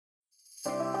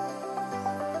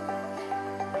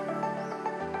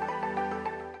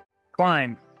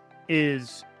Cline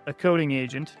is a coding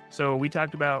agent. So we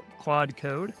talked about Claude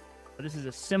Code. This is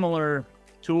a similar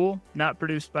tool, not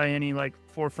produced by any like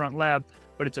forefront lab,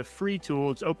 but it's a free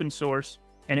tool. It's open source,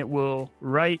 and it will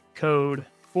write code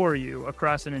for you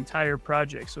across an entire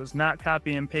project. So it's not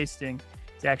copy and pasting.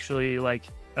 It's actually like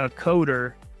a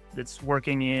coder that's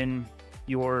working in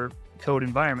your code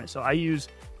environment. So I use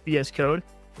VS Code,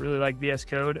 really like VS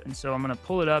Code. And so I'm going to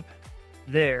pull it up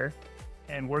there,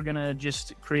 and we're going to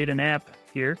just create an app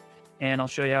here, and I'll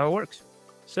show you how it works.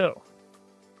 So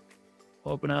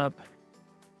open up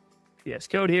VS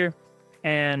Code here.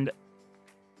 And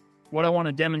what I want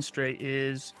to demonstrate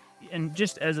is, and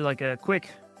just as like a quick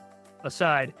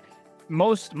aside,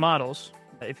 most models,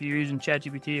 if you're using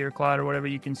ChatGPT or Claude or whatever,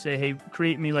 you can say, hey,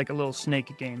 create me like a little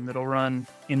snake game that'll run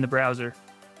in the browser,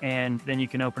 and then you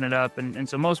can open it up. And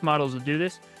so most models will do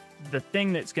this. The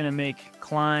thing that's going to make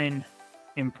Cline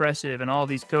impressive and all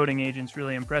these coding agents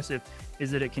really impressive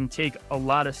is that it can take a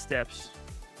lot of steps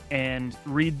and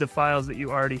read the files that you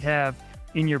already have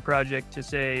in your project to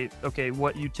say, okay,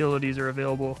 what utilities are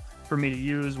available for me to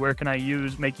use? Where can I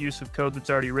make use of code that's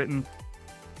already written?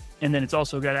 And then it's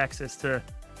also got access to,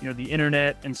 the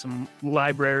internet and some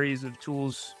libraries of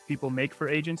tools people make for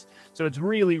agents. So it's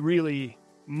really, really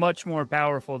much more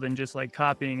powerful than just like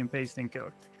copying and pasting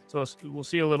code. So we'll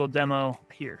see a little demo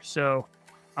here. So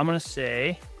I'm going to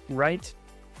say, write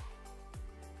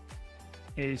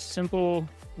a simple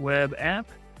web app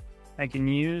I can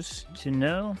use to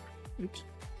know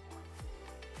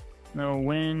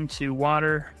when to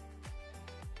water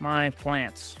my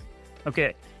plants.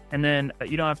 Okay. And then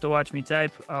you don't have to watch me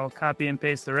type. I'll copy and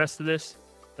paste the rest of this.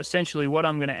 Essentially, what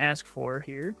I'm going to ask for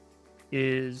here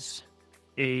is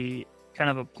a kind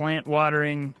of a plant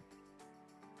watering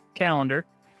calendar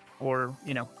or,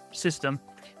 system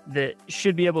that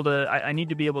should be able to, I need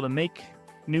to be able to make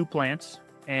new plants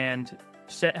and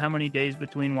set how many days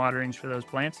between waterings for those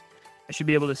plants. I should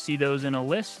be able to see those in a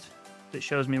list that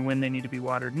shows me when they need to be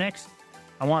watered next.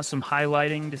 I want some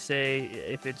highlighting to say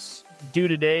if it's due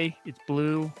today, it's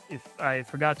blue. If I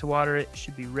forgot to water it, it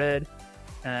should be red.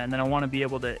 And then I want to be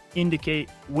able to indicate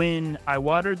when I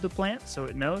watered the plant so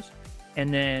it knows.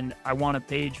 And then I want a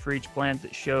page for each plant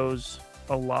that shows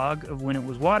a log of when it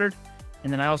was watered.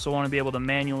 And then I also want to be able to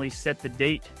manually set the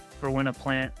date for when a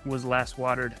plant was last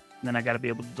watered. And then I got to be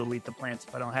able to delete the plants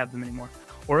if I don't have them anymore.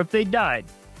 Or if they died.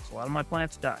 So a lot of my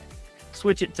plants died.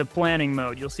 Switch it to planning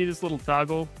mode. You'll see this little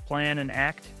toggle, plan and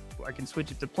act. I can switch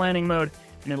it to planning mode,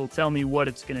 and it'll tell me what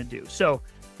it's going to do. So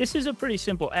this is a pretty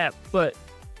simple app, but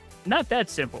not that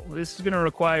simple. This is going to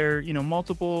require,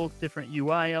 multiple different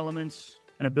UI elements,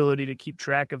 an ability to keep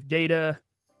track of data.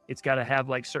 It's got to have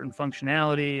like certain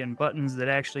functionality and buttons that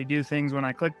actually do things when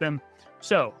I click them.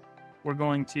 So we're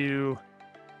going to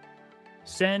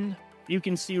send. You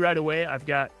can see right away, I've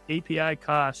got API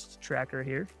cost tracker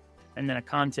here, and then a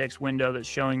context window that's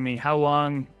showing me how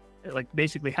long, like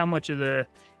basically how much of the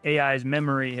AI's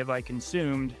memory have I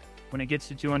consumed. When it gets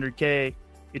to 200K,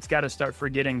 it's got to start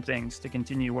forgetting things to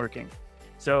continue working.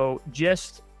 So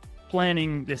just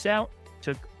planning this out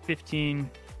took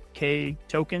 15K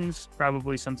tokens,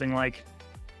 probably something like,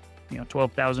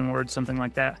 12,000 words, something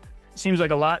like that. Seems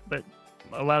like a lot, but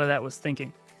a lot of that was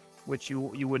thinking, which you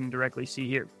wouldn't directly see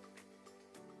here.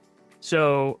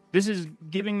 So this is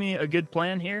giving me a good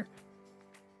plan here.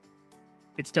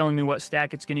 It's telling me what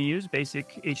stack it's going to use,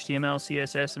 basic HTML,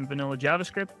 CSS, and vanilla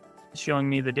JavaScript. It's showing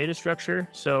me the data structure.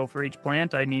 So for each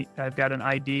plant, I've got an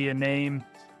ID, a name,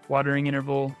 watering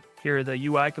interval. Here are the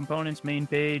UI components, main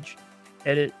page,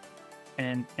 edit,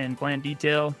 and plant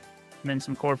detail, and then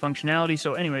some core functionality.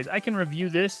 So anyways, I can review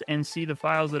this and see the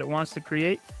files that it wants to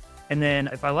create. And then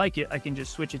if I like it, I can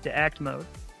just switch it to act mode.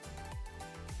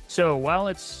 So while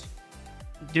it's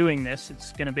doing this,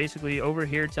 it's going to basically over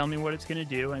here tell me what it's going to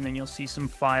do, and then you'll see some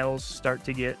files start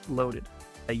to get loaded.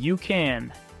 You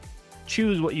can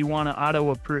choose what you want to auto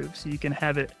approve, so you can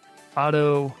have it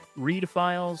auto read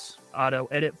files, auto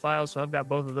edit files. So I've got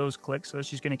both of those clicked, so it's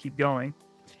just going to keep going.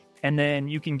 And then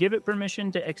you can give it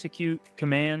permission to execute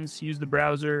commands, use the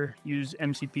browser, use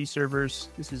MCP servers.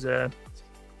 This is a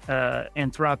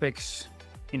Anthropic's,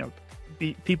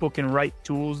 people can write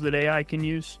tools that AI can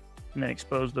use and then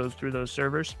expose those through those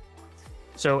servers.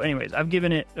 So anyways, I've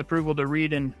given it approval to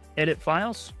read and edit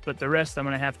files, but the rest I'm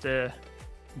going to have to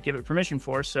give it permission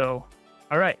for. So,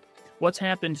 all right, what's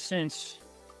happened since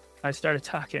I started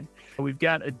talking? We've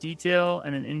got a detail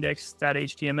and an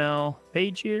index.html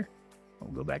page here.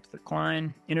 We'll go back to the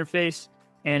Cline interface,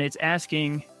 and it's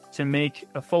asking to make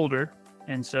a folder.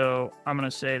 And so I'm going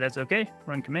to say that's okay,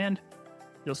 run command.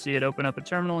 You'll see it open up a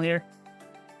terminal here,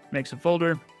 makes a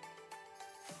folder.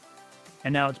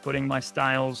 And now it's putting my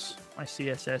styles, my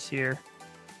CSS here.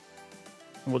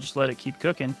 And we'll just let it keep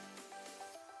cooking.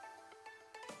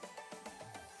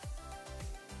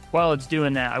 While it's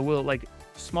doing that, I will, like,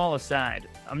 small aside,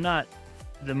 I'm not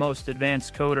the most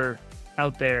advanced coder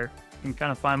out there and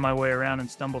kind of find my way around and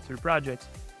stumble through projects,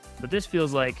 but this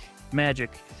feels like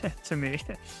magic to me.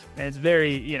 And it's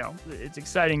very, you know, it's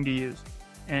exciting to use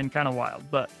and kind of wild.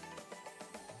 But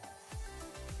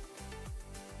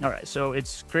all right, so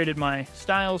it's created my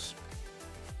styles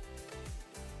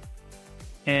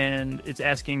and it's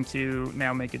asking to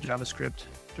now make a JavaScript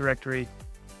directory.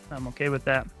 I'm okay with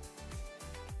that.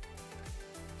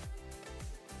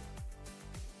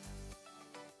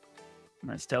 And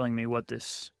that's telling me what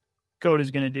this code is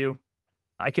going to do.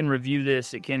 I can review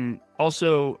this. It can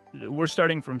also, we're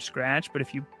starting from scratch, but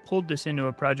if you pulled this into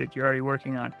a project you're already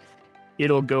working on,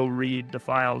 it'll go read the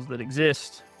files that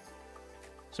exist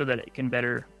so that it can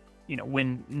better, you know,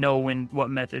 what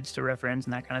methods to reference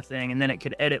and that kind of thing. And then it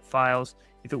could edit files.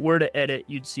 If it were to edit,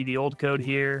 you'd see the old code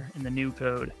here and the new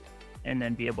code, and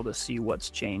then be able to see what's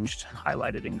changed,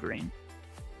 highlighted in green.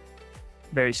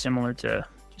 Very similar to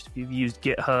just if you've used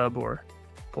GitHub or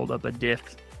pulled up a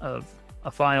diff of a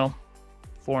file,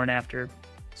 before and after,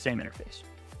 same interface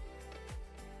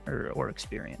or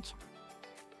experience.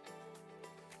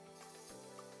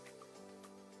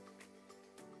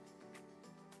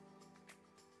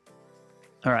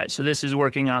 All right, so this is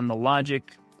working on the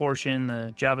logic portion,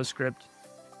 the JavaScript,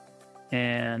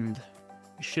 and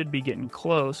we should be getting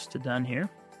close to done here.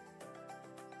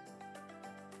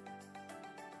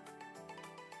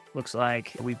 Looks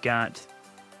like we've got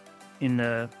in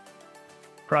the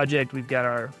project, we've got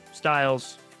our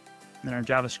styles and then our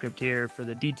JavaScript here for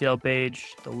the detail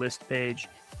page, the list page,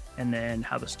 and then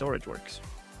how the storage works.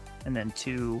 And then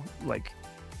 2 like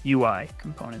UI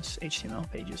components, HTML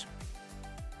pages.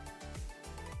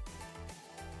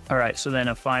 All right, so then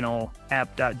a final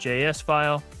app.js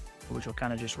file, which will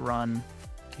kind of just run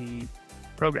the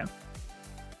program.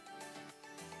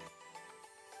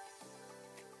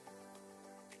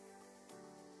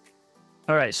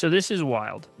 All right, so this is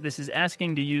wild. This is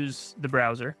asking to use the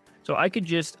browser. So I could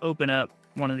just open up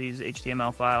one of these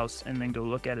HTML files and then go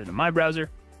look at it in my browser.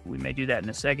 We may do that in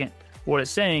a second. What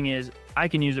it's saying is I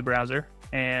can use a browser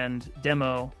and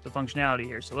demo the functionality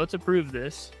here. So let's approve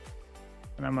this.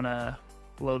 And I'm gonna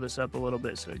blow this up a little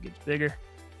bit so it gets bigger.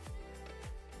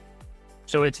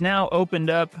 So it's now opened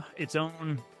up its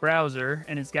own browser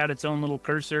and it's got its own little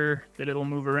cursor that it'll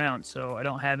move around. So I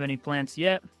don't have any plants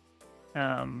yet.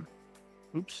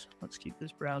 Oops, let's keep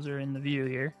this browser in the view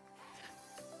here.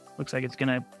 Looks like it's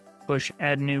gonna push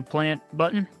add new plant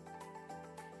button.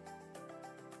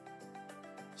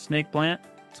 Snake plant,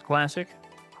 it's classic,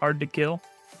 hard to kill,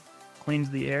 cleans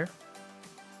the air.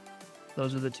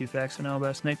 Those are the 2 facts I know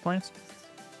about snake plants.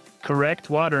 Correct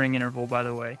watering interval, by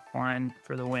the way, Cline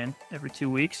for the win, every 2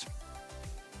 weeks.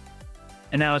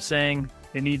 And now it's saying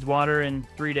it needs water in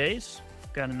 3 days.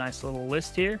 Got a nice little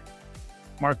list here.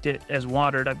 Marked it as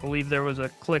watered. I believe there was a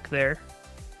click there.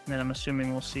 And then I'm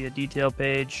assuming we'll see a detail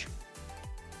page.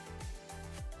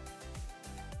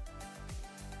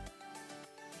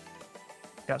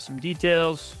 Got some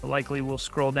details. Likely we'll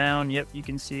scroll down. Yep, you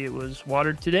can see it was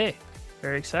watered today.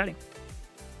 Very exciting.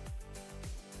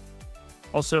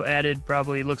 Also added,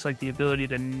 probably looks like the ability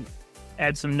to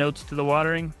add some notes to the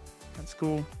watering. That's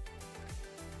cool.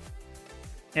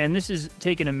 And this is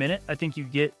taking a minute. I think you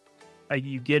get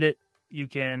it. You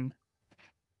can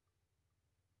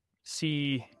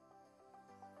see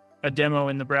a demo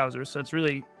in the browser. So it's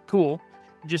really cool.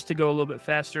 Just to go a little bit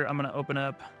faster, I'm going to open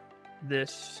up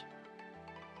this.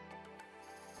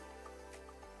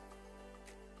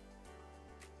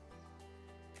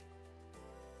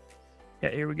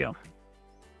 Yeah, here we go.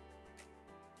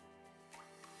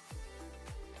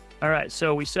 All right,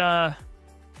 so we saw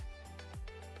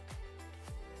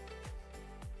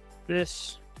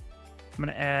this. I'm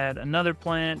going to add another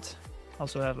plant.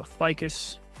 Also have a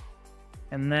ficus,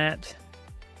 and that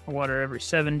I water every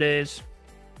 7 days.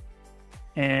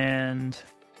 And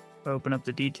open up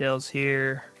the details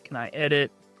here. Can I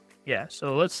edit? Yeah,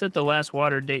 so let's set the last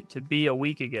water date to be a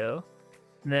week ago.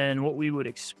 Then what we would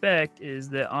expect is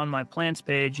that on my plants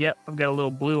page, yep, I've got a little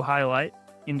blue highlight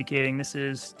indicating this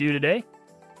is due today.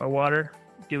 My water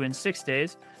due in 6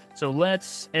 days. So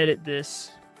let's edit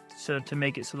this so to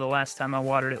make it so the last time I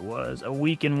watered it was a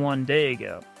week and 1 day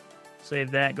ago.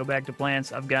 Save that, go back to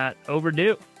plants. I've got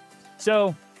overdue.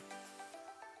 So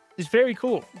it's very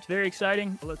cool. It's very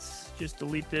exciting. Let's just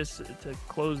delete this to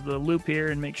close the loop here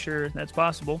and make sure that's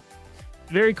possible.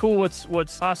 Very cool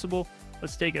what's possible.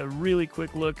 Let's take a really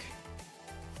quick look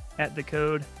at the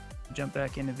code. Jump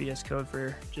back into VS Code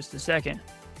for just a second.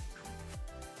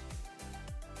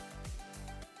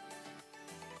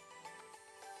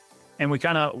 And we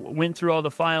kind of went through all the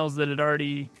files that it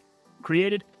already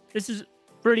created. This is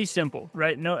pretty simple,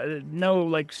 right? No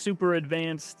like super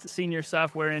advanced senior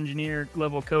software engineer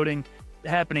level coding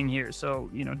happening here. So,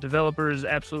 you know, developers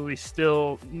absolutely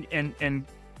still, and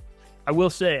I will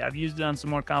say I've used it on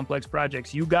some more complex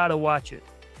projects. You got to watch it,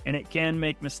 and it can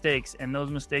make mistakes, and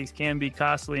those mistakes can be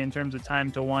costly in terms of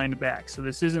time to wind back. So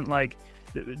this isn't like,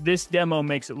 this demo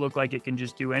makes it look like it can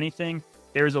just do anything.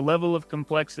 There's a level of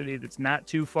complexity that's not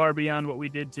too far beyond what we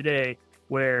did today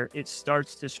where it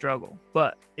starts to struggle,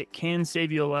 but it can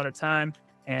save you a lot of time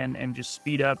and just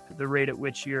speed up the rate at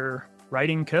which you're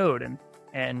writing code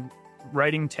and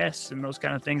writing tests and those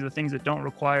kind of things. The things that don't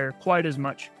require quite as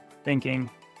much thinking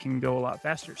can go a lot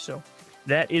faster. So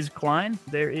that is Cline.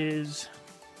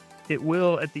 It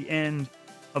will at the end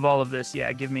of all of this,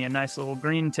 yeah, give me a nice little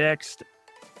green text.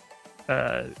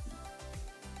 I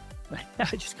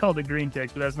just called it green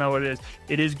text, but that's not what it is.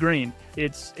 It is green.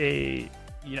 It's a,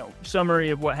 you know,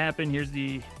 summary of what happened. Here's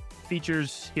the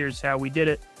features. Here's how we did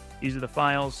it. These are the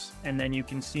files. And then you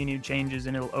can see new changes,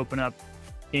 and it'll open up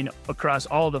across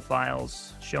all the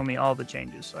files, show me all the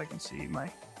changes. So I can see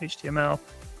my HTML,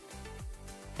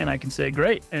 and I can say,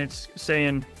 great. And it's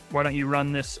saying, why don't you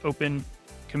run this open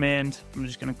command? I'm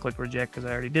just going to click reject because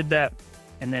I already did that.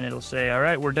 And then it'll say, all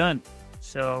right, we're done.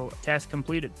 So task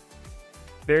completed.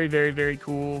 Very, very, very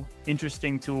cool,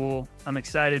 interesting tool. I'm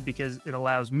excited because it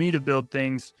allows me to build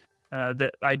things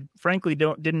that I frankly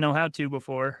didn't know how to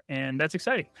before, and that's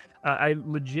exciting. I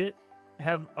legit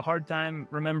have a hard time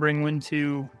remembering when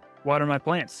to water my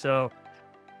plants. So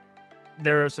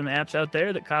there are some apps out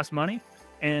there that cost money,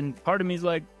 and part of me is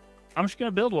like, I'm just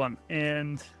going to build one.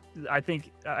 And I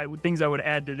think things I would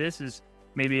add to this is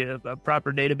maybe a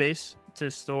proper database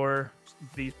to store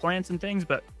these plants and things,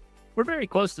 but we're very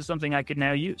close to something I could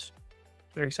now use.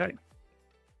 Very exciting.